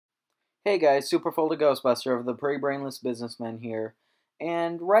Hey guys, Superfull the Ghostbuster of the Pretty Brainless Businessman here.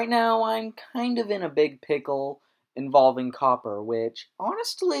 And right now I'm kind of in a big pickle involving Copper, which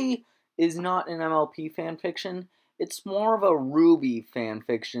honestly is not an MLP fanfiction. It's more of a Ruby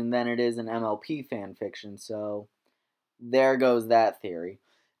fanfiction than it is an MLP fanfiction, so there goes that theory.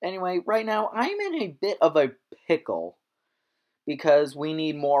 Anyway, right now I'm in a bit of a pickle because we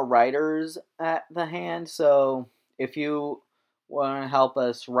need more writers at the hand. So if you want to help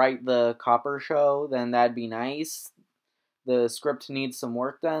us write the Copper Show, then that'd be nice. The script needs some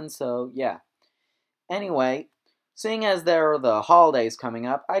work done, so yeah. Anyway, seeing as there are the holidays coming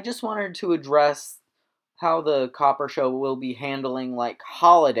up, I just wanted to address how the Copper Show will be handling like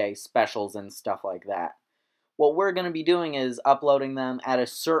holiday specials and stuff like that. What we're going to be doing is uploading them at a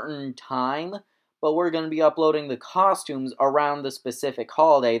certain time, but we're going to be uploading the costumes around the specific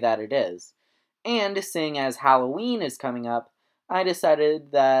holiday that it is. And seeing as Halloween is coming up, I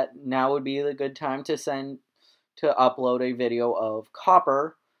decided that now would be a good time to upload a video of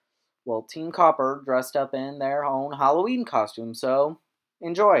Copper, well, Team Copper dressed up in their own Halloween costume. So,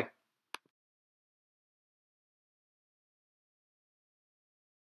 enjoy.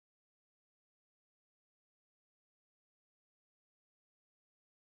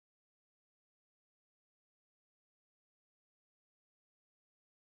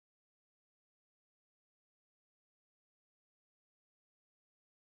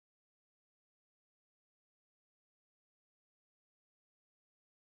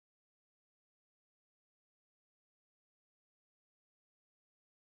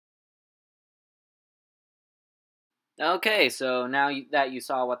 Okay, so now that you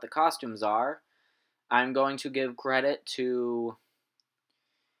saw what the costumes are, I'm going to give credit to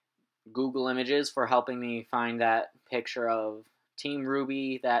Google Images for helping me find that picture of Team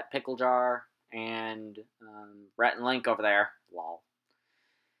Ruby, that pickle jar, and Rhett and Link over there. Lol.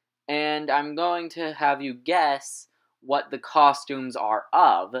 And I'm going to have you guess what the costumes are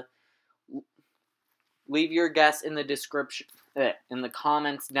of. Leave your guess in the description, in the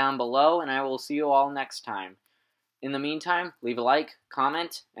comments down below, and I will see you all next time. In the meantime, leave a like,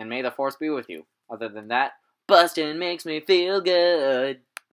 comment, and may the force be with you. Other than that, bustin' makes me feel good.